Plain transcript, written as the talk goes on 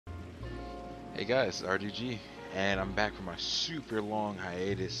Hey guys, RDG, and I'm back from my super long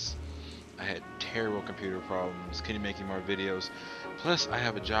hiatus. I had terrible computer problems, couldn't make any more videos. Plus, I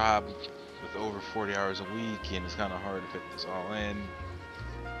have a job with over 40 hours a week, and it's kind of hard to fit this all in.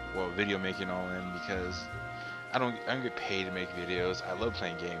 Well, video making all in because I don't get paid to make videos. I love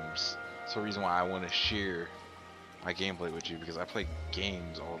playing games. That's the reason why I want to share my gameplay with you, because I play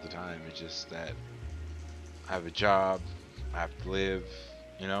games all the time. It's just that I have a job, I have to live,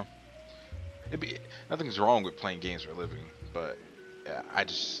 you know. Nothing's wrong with playing games for a living, but yeah,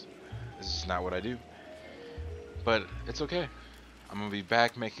 this is not what I do. But it's okay. I'm gonna be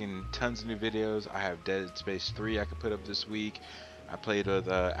back making tons of new videos. I have Dead Space 3 I could put up this week. I played with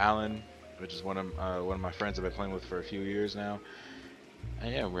Alan, which is one of my friends I've been playing with for a few years now.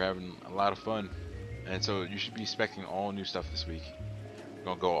 And yeah, we're having a lot of fun. And so you should be expecting all new stuff this week. We're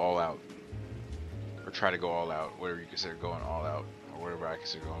gonna go all out, or try to go all out, whatever you consider going all out, or whatever I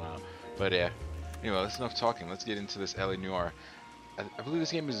consider going out. But yeah, anyway, that's enough talking. Let's get into this L.A Noire. I believe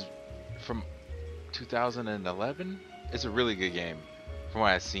this game is from 2011. It's a really good game. From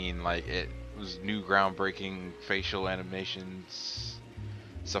what I've seen, like, it was new groundbreaking facial animations,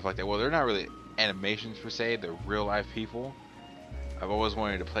 stuff like that. Well, they're not really animations per se, they're real life people. I've always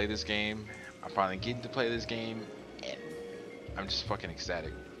wanted to play this game. I'm finally getting to play this game, and I'm just fucking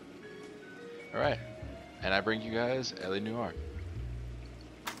ecstatic. Alright, and I bring you guys L.A Noire.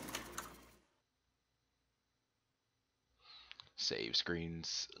 Save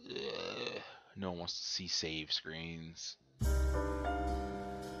screens. Ugh. No one wants to see save screens.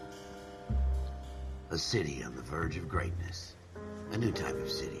 A city on the verge of greatness. A new type of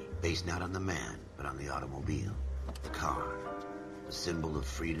city, based not on the man, but on the automobile. The car. A symbol of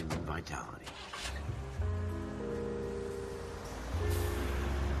freedom and vitality.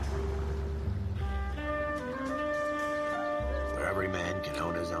 Where every man can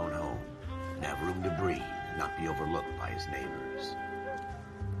own his own home, and have room to breathe, and not be overlooked by his neighbors.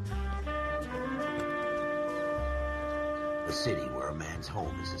 A city where a man's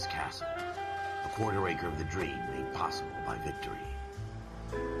home is his castle. A quarter acre of the dream made possible by victory.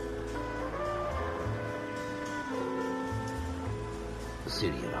 A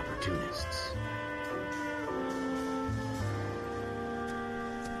city of opportunists.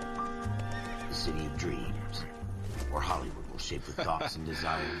 A city of dreams, where Hollywood will shape the thoughts and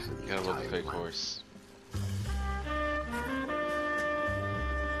desires of the Gotta love the entire fake planet. horse.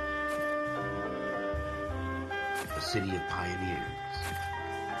 A city of pioneers.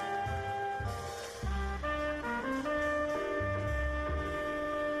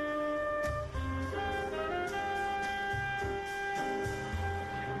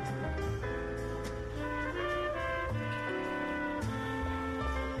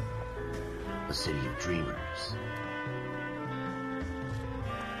 A city of dreamers.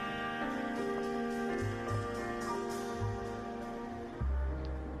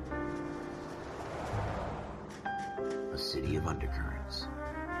 A city of undercurrents,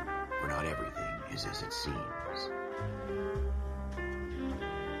 where not everything is as it seems.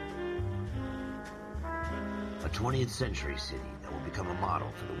 A 20th century city that will become a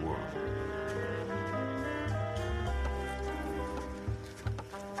model for the world.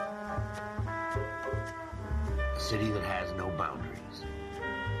 A city that has no boundaries,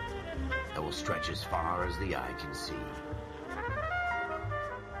 that will stretch as far as the eye can see.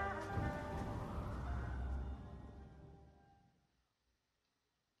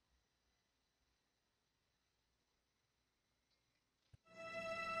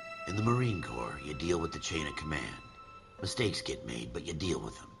 In the Marine Corps, you deal with the chain of command. Mistakes get made, but you deal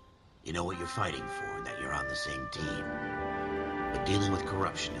with them. You know what you're fighting for, and that you're on the same team. But dealing with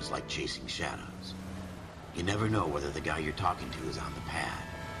corruption is like chasing shadows. You never know whether the guy you're talking to is on the pad,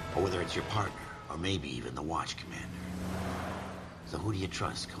 or whether it's your partner, or maybe even the watch commander. So who do you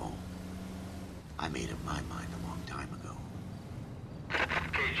trust, Cole? I made up my mind a long time ago.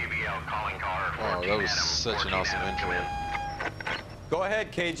 KGBL calling caller. Wow, that was such an awesome intro. Go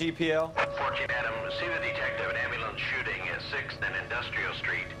ahead, KGPL. 14 Adam, see the detective, an ambulance shooting at 6th and Industrial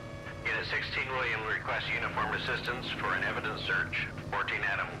Street. Unit 16 William requests uniformed assistance for an evidence search. 14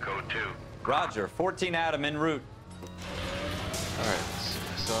 Adam, code 2. Roger, 14 Adam en route. Alright,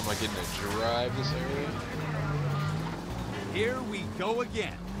 so am I getting to drive this area? Here we go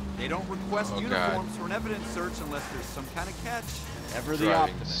again. They don't request Oh, uniforms for an evidence search unless there's some kind of catch. Ever the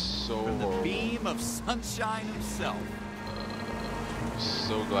Driving optimist. so From the horrible. beam of sunshine himself. I'm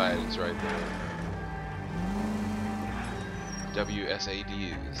so glad it's right there.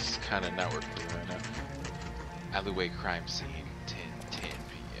 WSAD is kind of not working for me right now. Alleyway crime scene, 10:10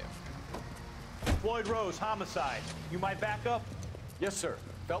 p.m. Floyd Rose, homicide. You might back up? Yes, sir.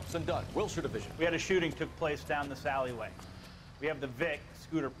 Phelps and Dunn, Wilshire Division. We had a shooting took place down this alleyway. We have the Vic,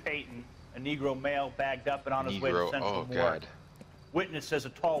 Scooter Payton, a Negro male bagged up and on his way to Central Morgue. God. Witness says a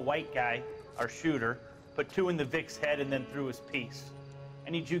tall white guy, our shooter, put 2 in the Vic's head and then threw his piece. I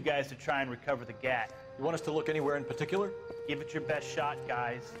need you guys to try and recover the gat. You want us to look anywhere in particular? Give it your best shot,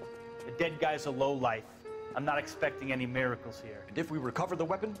 guys. The dead guy's a lowlife. I'm not expecting any miracles here. And if we recover the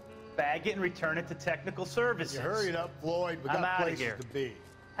weapon? Bag it and return it to technical services. You hurry it up, Floyd. We I'm got outta places here. to be.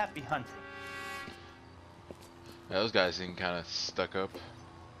 Happy hunting. Yeah, those guys seem kind of stuck up.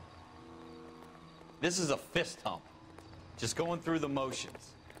 This is a fist hump. Just going through the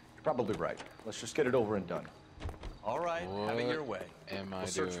motions. You're probably right. Let's just get it over and done. All right, have it your way. Am I We'll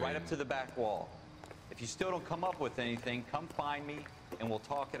search doing? right up to the back wall. If you still don't come up with anything, come find me and we'll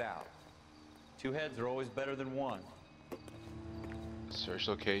talk it out. 2 heads are always better than 1. Search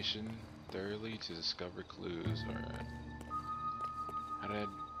location thoroughly to discover clues. Alright. How did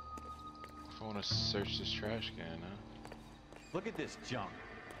I want to search this trash can, huh? Look at this junk.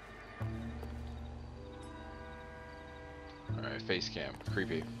 Alright, face cam.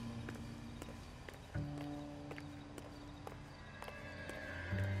 Creepy.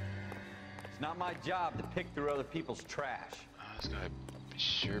 It's not my job to pick through other people's trash. Oh, this guy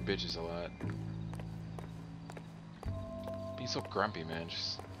sure bitches a lot. Be so grumpy, man.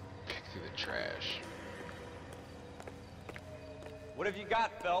 Just pick through the trash. What have you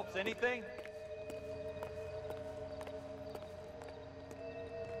got, Phelps? Anything?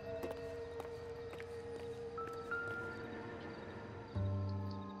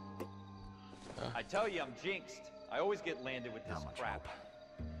 I tell you, I'm jinxed. I always get landed with this crap.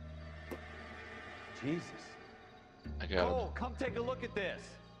 Jesus. I got him. Oh, come take a look at this.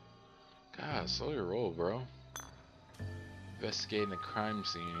 God, slow your roll, bro. Investigating a crime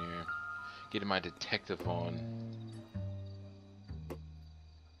scene here. Getting my detective on.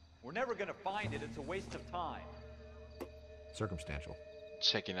 We're never gonna find it. It's a waste of time. Circumstantial.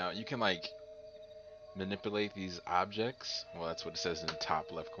 Checking out. You can like manipulate these objects. Well, that's what it says in the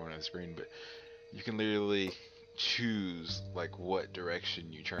top left corner of the screen, but you can literally choose like what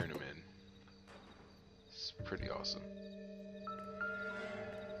direction you turn them in. It's pretty awesome.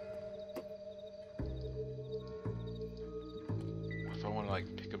 If I want to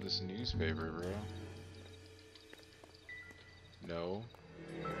like pick up this newspaper, bro. No.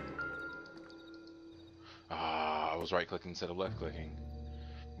 Ah, I was right clicking instead of left clicking.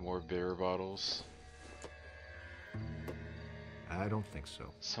 More beer bottles. I don't think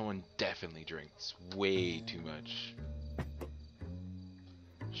so. Someone definitely drinks way too much.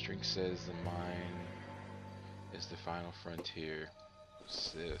 String says the mine is the final frontier.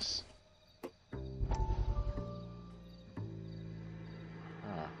 What's this?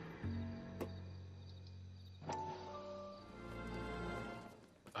 Huh.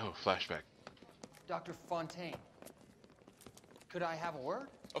 Oh, flashback. Dr. Fontaine, could I have a word?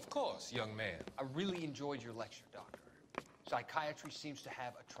 Of course, young man. I really enjoyed your lecture, Doctor. Psychiatry seems to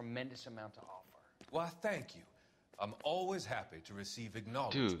have a tremendous amount to offer. Why, thank you. I'm always happy to receive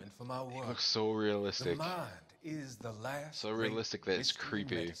acknowledgement for my work. It looks so realistic. The mind is the last. So realistic that it's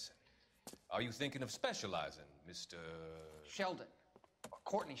creepy. Medicine. Are you thinking of specializing, Mr. Sheldon, or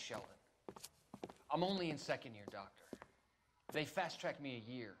Courtney Sheldon? I'm only in 2nd year, Doctor. They fast-tracked me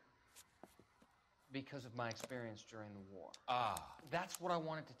a year because of my experience during the war. Ah. That's what I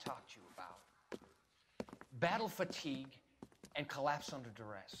wanted to talk to you about. Battle fatigue and collapse under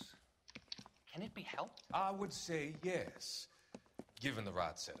duress. Can it be helped? I would say yes, given the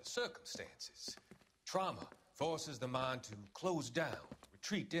right set of circumstances. Trauma forces the mind to close down,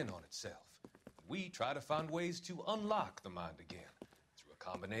 retreat in on itself. We try to find ways to unlock the mind again through a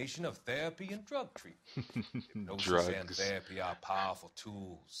combination of therapy and drug treatment. Hypnosis and therapy are powerful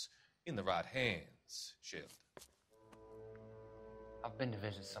tools in the right hands, Sheldon. I've been to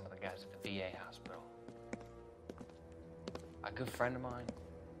visit some of the guys at the VA hospital. A good friend of mine,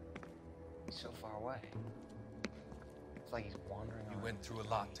 he's so far away. It's like he's wandering around. You went through a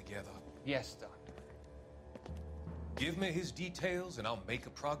lot together. Yes, Doctor. Give me his details and I'll make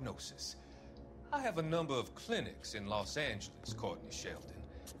a prognosis. I have a number of clinics in Los Angeles, Courtney Sheldon,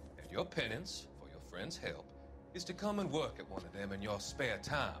 and your penance for your friend's help is to come and work at one of them in your spare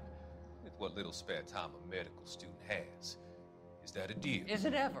time, with what little spare time a medical student has. Is that a deal? Is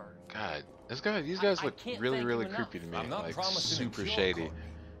it ever? God, these guys look really, really creepy to me. I'm not like promising super a cure, shady. Courtney.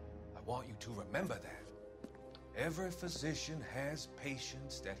 I want you to remember that. Every physician has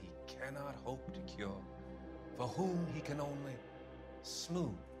patients that he cannot hope to cure, for whom he can only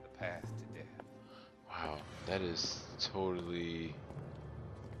smooth the path to death. Wow, that is totally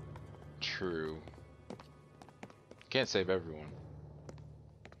true. Can't save everyone.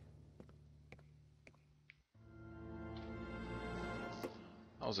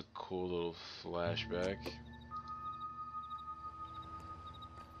 cool little flashback.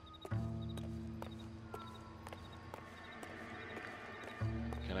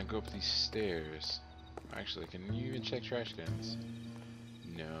 Can I go up these stairs? Actually, can you even check trash cans?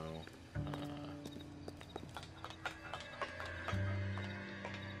 No.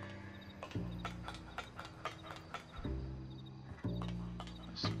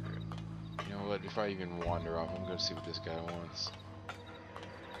 You know what? If I even wander off, I'm gonna see what this guy wants.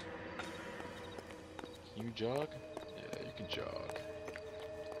 Can you jog? Yeah, you can jog.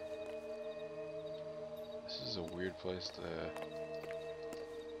 This is a weird place to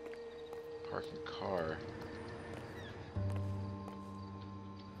park a car.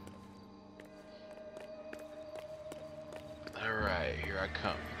 Alright, here I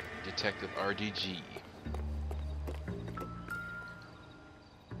come. Detective RDG.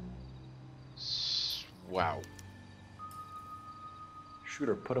 Wow.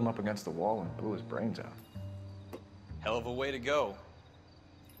 Shooter put him up against the wall and blew his brains out. Hell of a way to go.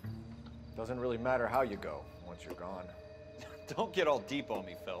 Doesn't really matter how you go once you're gone. Don't get all deep on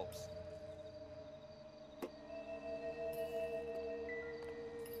me, Phelps.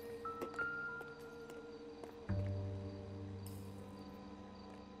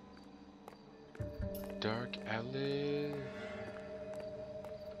 Dark alley.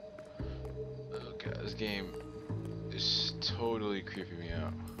 Oh god, this game is totally creeping me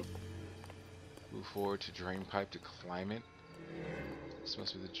out. Move forward to drain pipe to climb it. This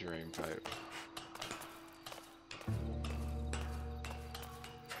must be the drain pipe.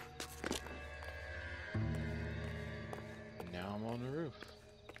 Now I'm on the roof.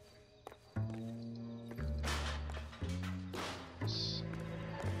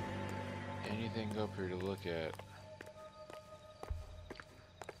 Anything up here to look at?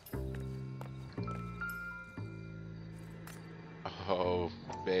 Oh,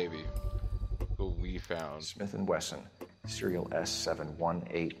 baby. What we found. Smith & Wesson, serial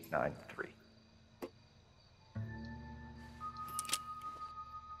S71893.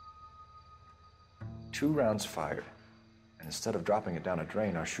 2 rounds fired, and instead of dropping it down a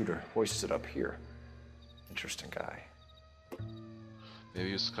drain, our shooter hoists it up here. Interesting guy. Maybe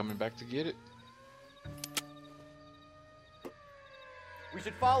he was coming back to get it. We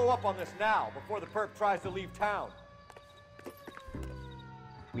should follow up on this now, before the perp tries to leave town.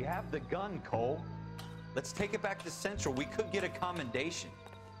 We have the gun, Cole. Let's take it back to Central. We could get a commendation.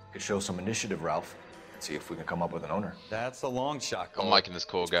 Could show some initiative, Ralph, and see if we can come up with an owner. That's a long shot, Cole. I'm liking this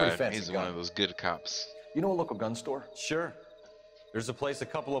Cole It's a pretty guy. fancy He's gun. one of those good cops. You know a local gun store? Sure. There's a place a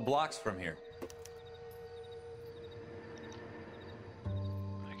couple of blocks from here.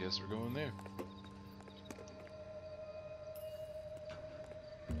 I guess we're going there.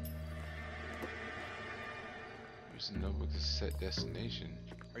 There's a notebook to set destination.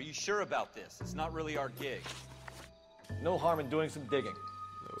 Are you sure about this? It's not really our gig. No harm in doing some digging.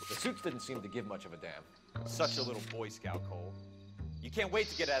 The suits didn't seem to give much of a damn. Such a little Boy Scout, Cole. You can't wait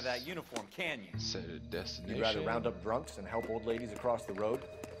to get out of that uniform, can you? Set a destination. You'd rather round up drunks and help old ladies across the road?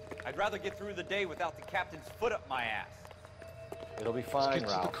 I'd rather get through the day without the captain's foot up my ass. It'll be fine, get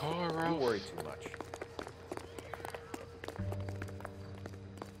to Ralph. the car, Don't Ralph. worry too much.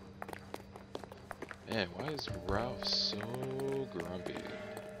 Man, why is Ralph so grumpy?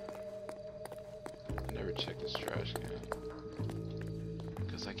 I never check this trash can.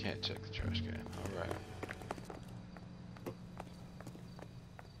 Because I can't check the trash can. Alright.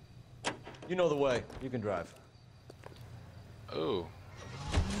 You know the way. You can drive. Oh.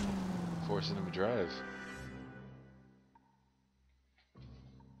 Forcing him to drive.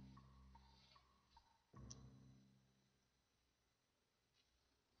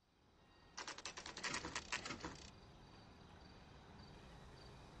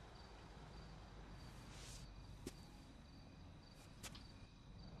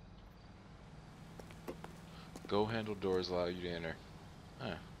 Go handle doors allow you to enter.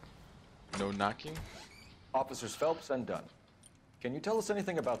 Huh. No knocking? Officers Phelps and Dunn. Can you tell us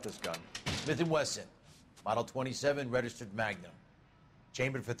anything about this gun? Smith & Wesson, Model 27, registered Magnum.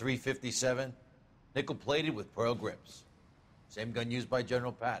 Chambered for .357, nickel-plated with pearl grips. Same gun used by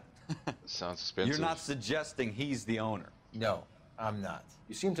General Patton. Sounds expensive. You're not suggesting he's the owner. No, I'm not.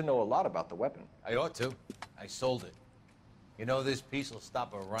 You seem to know a lot about the weapon. I ought to. I sold it. You know, this piece will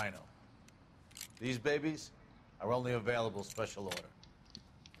stop a rhino. These babies are only available special order.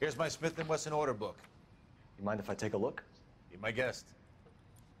 Here's my Smith & Wesson order book. You mind if I take a look? Be my guest.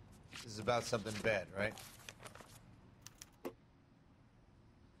 This is about something bad, right?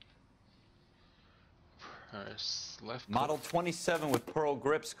 Press left. Model 27 with pearl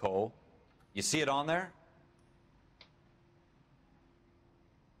grips, Cole. You see it on there?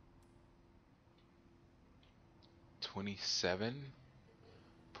 27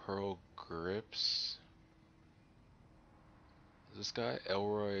 pearl grips. This guy,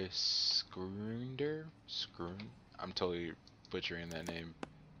 Elroy Scrunder? I'm totally butchering that name.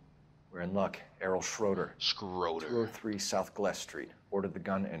 We're in luck. Errol Schroeder. Schroeder. 203 South Glass Street. Ordered the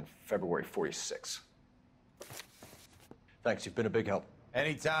gun in February 46. Thanks, you've been a big help.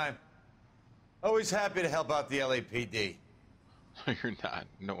 Anytime. Always happy to help out the LAPD. You're not.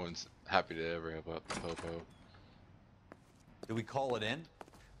 No one's happy to ever help out the Popo. Do we call it in?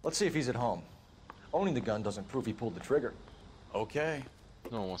 Let's see if he's at home. Owning the gun doesn't prove he pulled the trigger. Okay.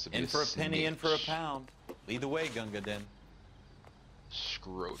 No one wants to be In for a penny, in snitch. for a pound. Lead the way, Gunga Din.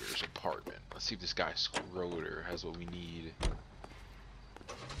 Schroeder's apartment. Let's see if this guy Schroeder has what we need.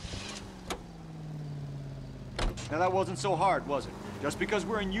 Now that wasn't so hard, was it? Just because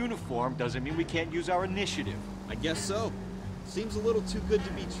we're in uniform doesn't mean we can't use our initiative. I guess so. Seems a little too good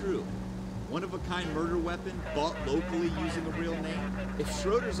to be true. One-of-a-kind murder weapon bought locally using a real name. If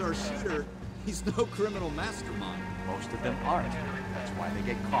Schroeder's our shooter, he's no criminal mastermind. Most of them aren't. That's why they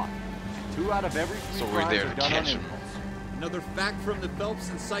get caught. 2 out of every 3 So we're crimes there are to done on catch him. impulse. Another fact from the Phelps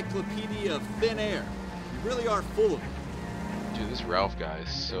Encyclopedia of Thin Air. You really are full of it. Dude, this Ralph guy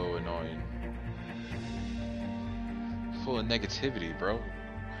is so annoying. Full of negativity, bro.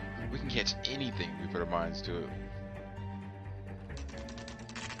 We can catch anything if we put our minds to it.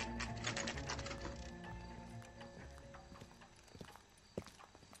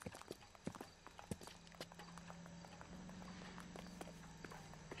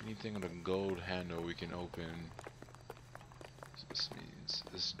 Anything with a gold handle we can open. So this means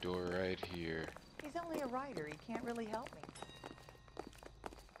this door right here. He's only a writer. He can't really help me.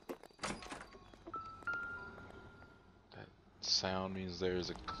 That sound means there's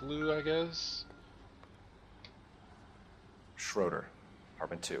a clue, I guess. Schroeder,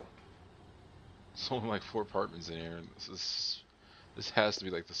 apartment 2. There's only like 4 apartments in here. And this has to be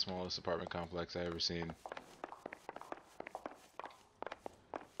like the smallest apartment complex I've ever seen.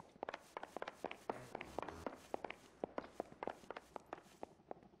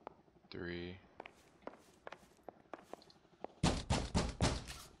 Three.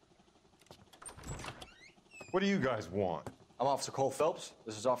 What do you guys want? I'm Officer Cole Phelps.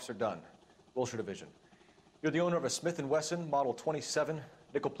 This is Officer Dunn, Wilshire Division. You're the owner of a Smith & Wesson Model 27,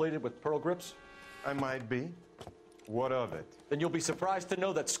 nickel-plated with pearl grips? I might be. What of it? Then you'll be surprised to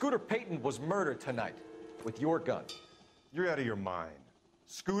know that Scooter Payton was murdered tonight with your gun. You're out of your mind.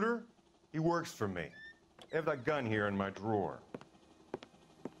 Scooter? He works for me. I have that gun here in my drawer.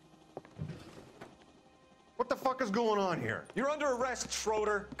 What the fuck is going on here? You're under arrest,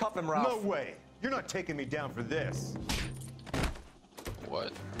 Schroeder. Cuff him, Ralph. No way. You're not taking me down for this.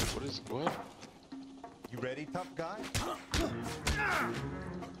 What? What? You ready, tough guy?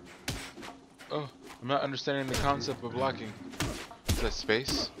 Oh, I'm not understanding the concept of blocking. Is that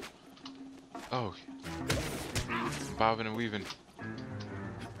space? Oh. I'm bobbing and weaving.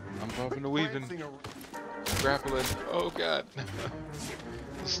 I'm bobbing and weaving. Grappling. Oh god.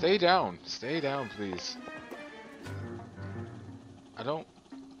 Stay down. Stay down, please. I don't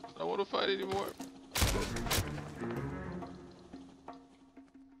want to fight anymore.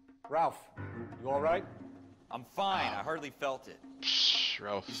 Ralph, you all right? I'm fine. I hardly felt it. Psh,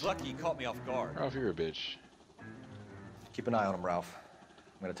 Ralph. He's lucky he caught me off guard. Ralph, you're a bitch. Keep an eye on him, Ralph.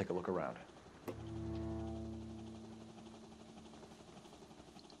 I'm gonna take a look around.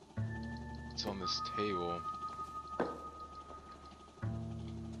 It's on this table.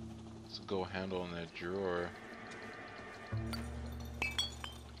 Let's go handle in that drawer.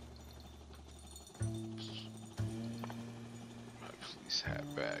 My police hat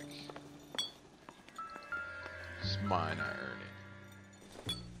back. It's mine, I earn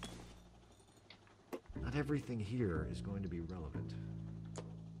it. Not everything here is going to be relevant.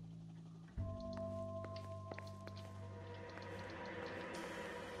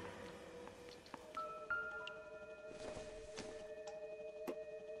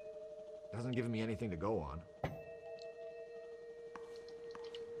 Hasn't given me anything to go on.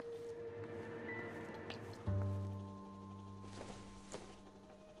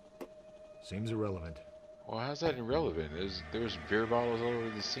 Seems irrelevant. Well, how's that irrelevant? There's beer bottles all over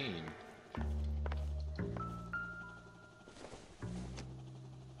the scene.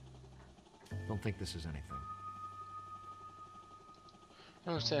 Don't think this is anything. I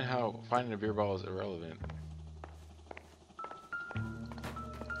don't understand how finding a beer bottle is irrelevant.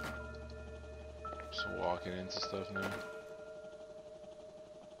 Just walking into stuff now.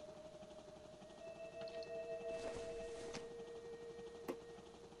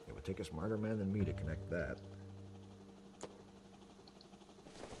 It would take a smarter man than me to connect that.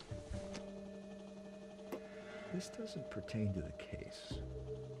 This doesn't pertain to the case.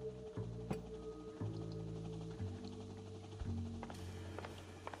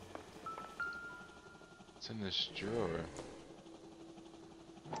 It's in this drawer.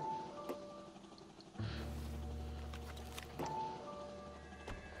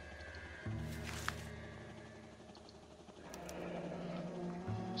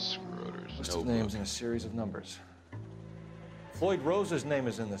 Schroeder's List of notebook. names and a series of numbers. Floyd Rose's name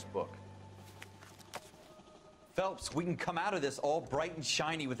is in this book. Phelps, we can come out of this all bright and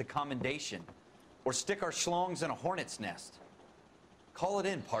shiny with a commendation. Or stick our schlongs in a hornet's nest. Call it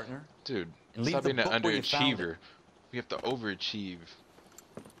in, partner. Dude, And leave stop the being an book where you found underachiever. We have to overachieve.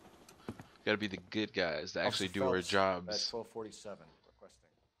 Gotta be the good guys that actually Officer do our Phelps, jobs. At 1247, requesting.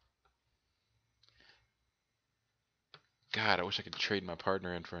 God, I wish I could trade my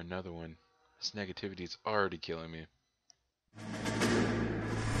partner in for another one. This negativity is already killing me.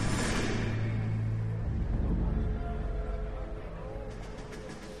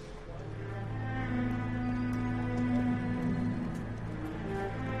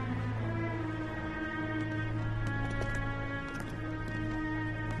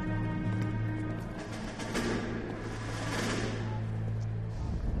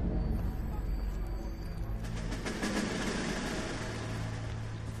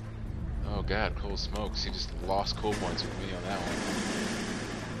 Oh god, Cole Smokes. He just lost cool points with me on that one.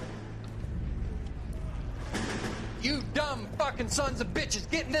 You dumb fucking sons of bitches,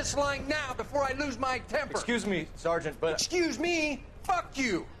 get in this line now before I lose my temper. Excuse me, Sergeant, but... Excuse me? Fuck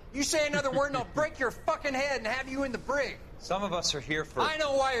you. You say another word and I'll break your fucking head and have you in the brig. Some of us are here for... I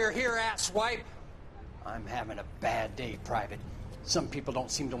know why you're here, asswipe. I'm having a bad day, Private. Some people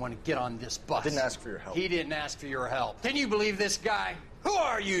don't seem to want to get on this bus. I didn't ask for your help. He didn't ask for your help. Can you believe this guy? Who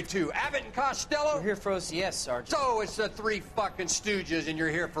are you two? Abbott and Costello? We're here for OCS, Sergeant. So it's the three fucking stooges and you're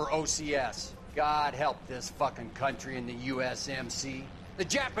here for OCS. God help this fucking country and the USMC. The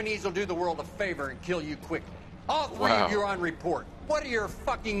Japanese will do the world a favor and kill you quickly. All three of you are on report. What are your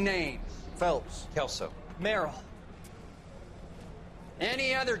fucking names? Phelps. Kelso. Merrill.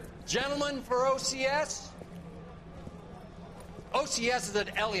 Any other gentlemen for OCS? OCS is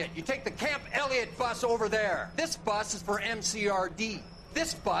at Elliott. You take the Camp Elliott bus over there. This bus is for MCRD.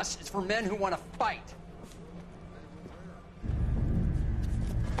 This bus is for men who want to fight.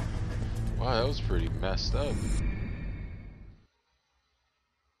 Wow, that was pretty messed up.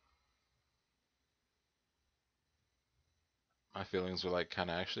 My feelings were like kind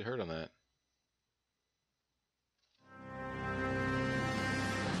of actually hurt on that.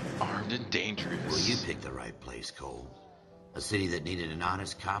 Armed and dangerous. Well, you picked the right place, Cole. A city that needed an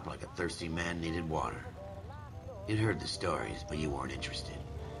honest cop like a thirsty man needed water. You'd heard the stories, but you weren't interested.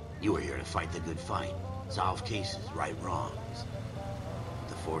 You were here to fight the good fight, solve cases, right wrongs.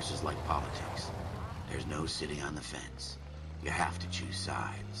 The force is like politics. There's no sitting on the fence. You have to choose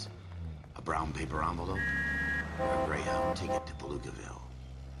sides. A brown paper envelope or a Greyhound ticket to Palookaville.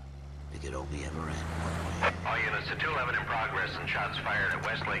 It could only ever end one way. All units to 211 in progress and shots fired at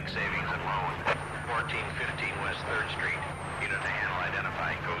Westlake Savings and Loan, 1415 West 3rd Street. Unit to handle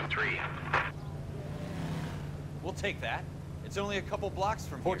identifying code 3. We'll take that. It's only a couple blocks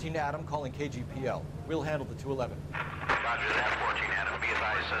from 14 Adam calling KGPL. We'll handle the 211. Roger that, 14 Adam. Be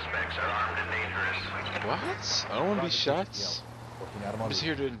advised, suspects are armed and dangerous. What? I don't want to be shots. I'm just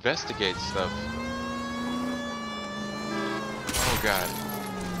here to investigate stuff. Oh god.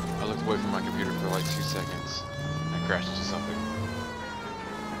 I looked away from my computer for like 2 seconds. I crashed into something.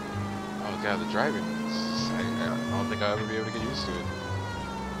 Oh god, the driving. I don't think I'll ever be able to get used to it.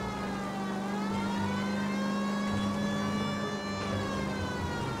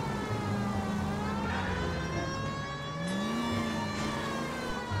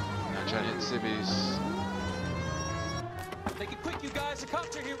 Not trying to hit civvies. Make it quick, you guys. The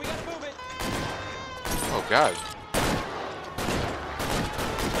cops are here. We gotta move it. Oh god.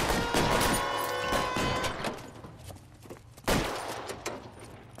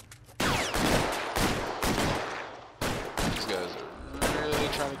 These guys are really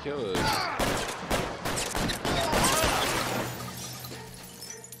trying to kill us.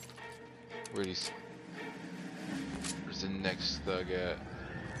 Where's the next thug at?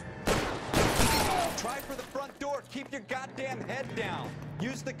 Try for the front door. Keep your goddamn head down.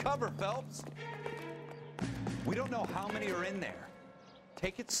 Use the cover, Phelps. We don't know how many are in there.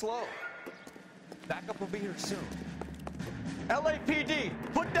 Take it slow. Backup will be here soon. LAPD,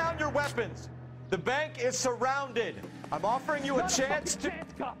 put down your weapons. The bank is surrounded. I'm offering you a chance to...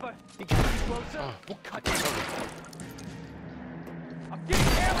 Copper. You can't be closer. We'll cut you. I'm getting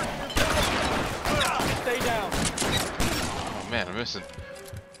hammered. Stay down. Oh man, I'm missing.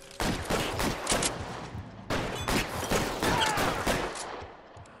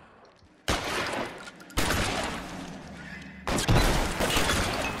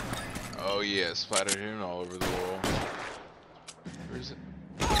 Oh yeah, splattered him all over the wall. Where is it?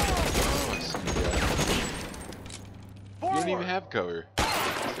 Oh, I see that. You don't even have cover.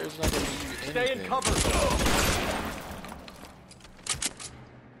 There's not gonna give you anything. Stay in cover.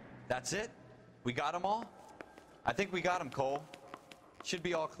 That's it? We got them all? I think we got them, Cole. Should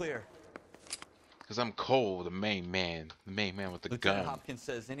be all clear. Because I'm Cole, the main man with the Lieutenant gun. Hopkins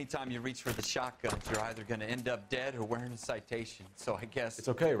says anytime you reach for the shotguns, you're either going to end up dead or wearing a citation. So I guess... It's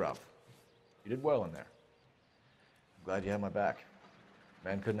okay, Ralph. You did well in there. I'm glad you had my back.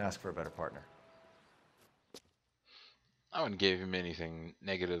 Man couldn't ask for a better partner. I wouldn't give him anything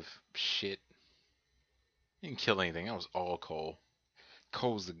negative shit. He didn't kill anything. That was all Cole.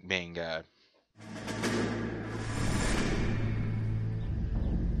 Cole's the main guy.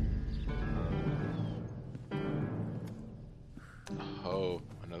 Oh,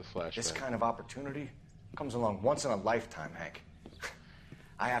 another flashback. This kind of opportunity comes along once in a lifetime, Hank.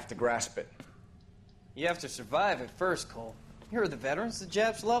 I have to grasp it. You have to survive at first, Cole. Here are the veterans. The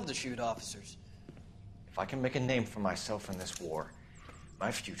Japs love to shoot officers. If I can make a name for myself in this war,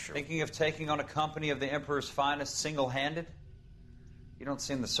 my future... Thinking of taking on a company of the Emperor's finest single-handed? You don't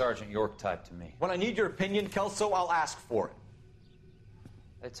seem the Sergeant York type to me. When I need your opinion, Kelso, I'll ask for it.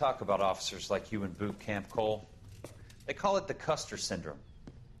 They talk about officers like you in boot camp, Cole. They call it the Custer Syndrome.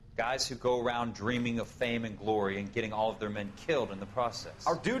 Guys who go around dreaming of fame and glory and getting all of their men killed in the process.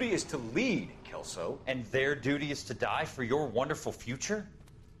 Our duty is to lead, Kelso. And their duty is to die for your wonderful future?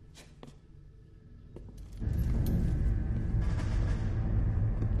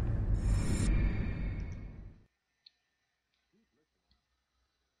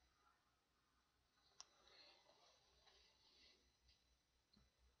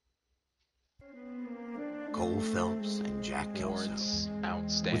 Cole Phelps and Jack Kelso.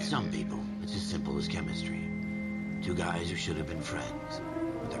 Outstanding. With some people, it's as simple as chemistry. Two guys who should have been friends,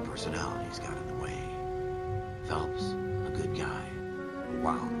 but their personalities got in the way. Phelps, a good guy, but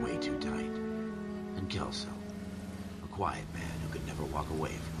wound way too tight. And Kelso, a quiet man who could never walk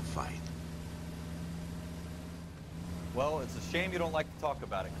away from a fight. Well, it's a shame you don't like to talk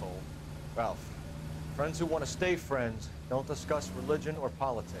about it, Cole. Ralph, friends who want to stay friends don't discuss religion or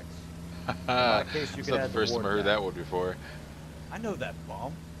politics. That's case, you can not add the the first time war I to heard that. that one before. I know that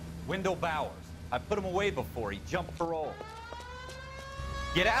bum. Wendell Bowers. I put him away before. He jumped parole.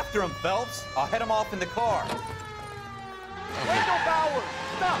 Get after him, Phelps. I'll head him off in the car. Wendell Bowers!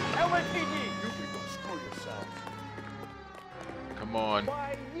 Stop! LAPD! You can go screw yourselves. Come on.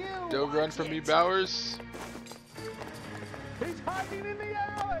 Why, you Don't run from me, Bowers. He's hiding in the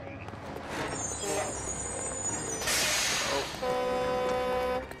alley!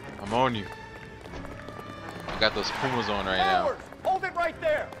 I'm on you. I got those Pumas on right Bowers! Hold it right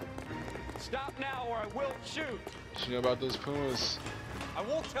there! Stop now or I will shoot! now. You know about those Pumas? I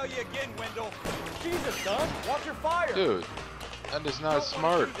won't tell you again, Wendell. Jesus, son! Watch your fire! Dude, that is not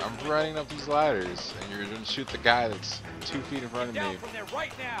smart. I'm running up these ladders, and you're gonna shoot the guy that's 2 feet in front of Down me. from there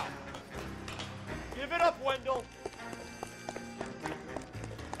right now. Give it up, Wendell!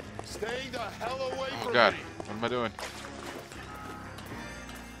 Stay the hell away Oh from God, me! what am I doing?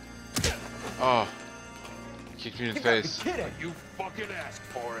 Oh, kicked me in the face. Kidding! You fucking asked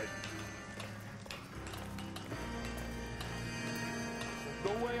for it!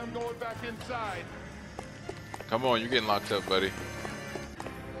 There's no way I'm going back inside. Come on, you're getting locked up, buddy.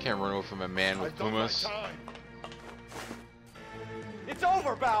 Can't run away from a man with I've done my Pumas. time. It's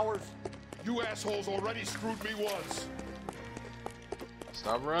over, Bowers. You assholes already screwed me once.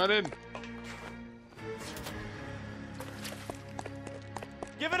 Stop running.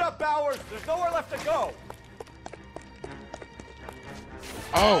 Give it up, Bowers. There's nowhere left to go.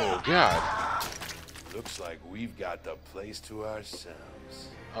 Oh God. Looks like we've got the place to ourselves.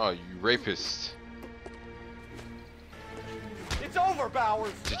 Oh, you rapist. It's over,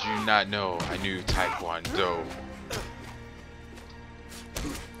 Bowers. Did you not know I knew Taekwondo?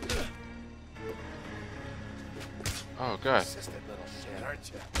 Oh God. Assistant little shit,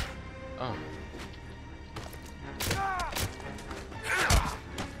 aren't you? Oh.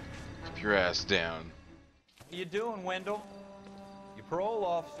 Keep your ass down. How you doing, Wendell? Your parole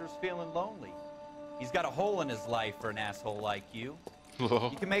officer's feeling lonely. He's got a hole in his life for an asshole like you.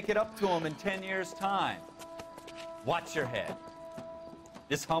 You can make it up to him in 10 years' time. Watch your head.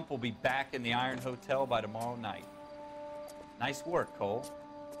 This hump will be back in the Iron Hotel by tomorrow night. Nice work, Cole.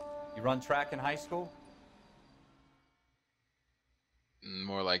 You run track in high school?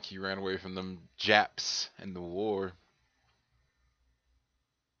 More like he ran away from them Japs in the war.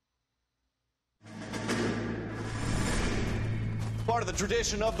 Part of the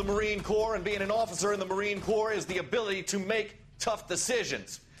tradition of the Marine Corps and being an officer in the Marine Corps is the ability to make tough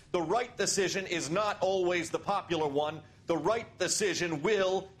decisions. The right decision is not always the popular one. The right decision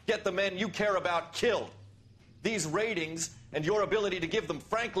will get the men you care about killed. These ratings and your ability to give them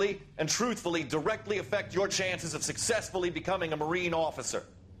frankly and truthfully directly affect your chances of successfully becoming a Marine officer.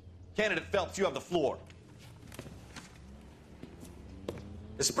 Candidate Phelps, you have the floor.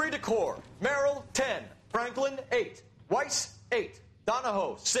 Esprit de Corps, Merrill, 10. Franklin, 8. Weiss, 8.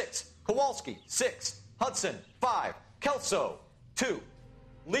 Donahoe, 6. Kowalski, 6. Hudson, 5. Kelso, 2.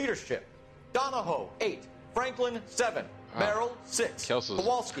 Leadership, Donahoe, 8. Franklin, 7. Merrill, 6. Kelso's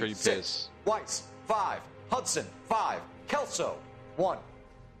Kowalski, pretty 6. pissed. Weiss, 5. Hudson, 5. Kelso, 1.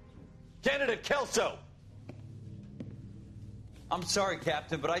 Candidate Kelso! I'm sorry,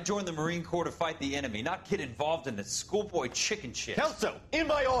 Captain, but I joined the Marine Corps to fight the enemy, not get involved in this schoolboy chicken shit. Kelso, in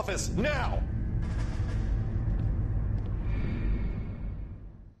my office, now!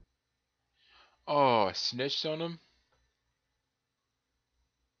 Oh, I snitched on him?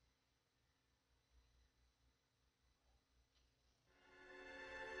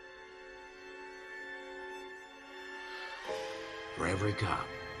 For every cop,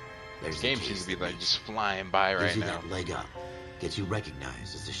 there's This game a case seems to be that like makes just flying by right gives you now. that leg up, gets you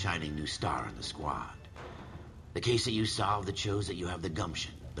recognized as the shining new star in the squad. The case that you solve that shows that you have the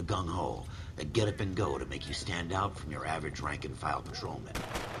gumption, the gung-ho, the get up and go to make you stand out from your average rank-and-file patrolman.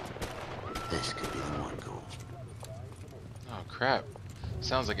 This could be the one, Cole. Oh crap.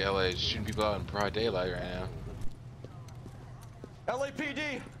 Sounds like LA is shooting people out in broad daylight right now.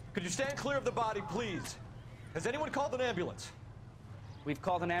 LAPD, could you stand clear of the body, please? Has anyone called an ambulance? We've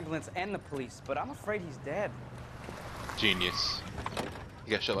called an ambulance and the police, but I'm afraid he's dead. Genius.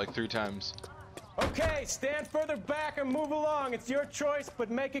 He got shot like 3 times. Okay, stand further back and move along. It's your choice,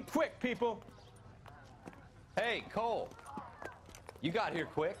 but make it quick, people. Hey, Cole. You got here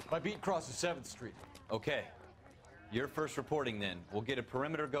quick. My beat crosses 7th Street. Okay. You're first reporting then. We'll get a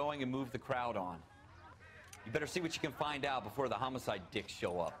perimeter going and move the crowd on. You better see what you can find out before the homicide dicks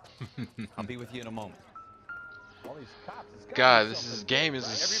show up. I'll be with you in a moment. All these cops, God, this game is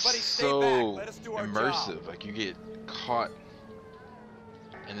Everybody stay so back. Let us do our immersive. job. Like you get caught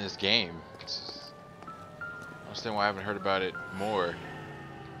in this game. I don't understand why I haven't heard about it more.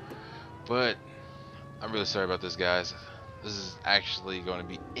 But I'm really sorry about this, guys. This is actually going to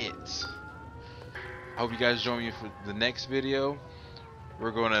be it. I hope you guys join me for the next video. We're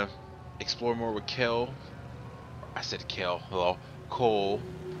going to explore more with Kel. I said Kel. Hello, Cole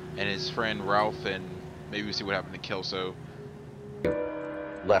and his friend Ralph, and maybe we'll see what happened to Kelso.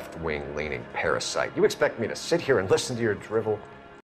 Left-wing leaning parasite. You expect me to sit here and listen to your drivel?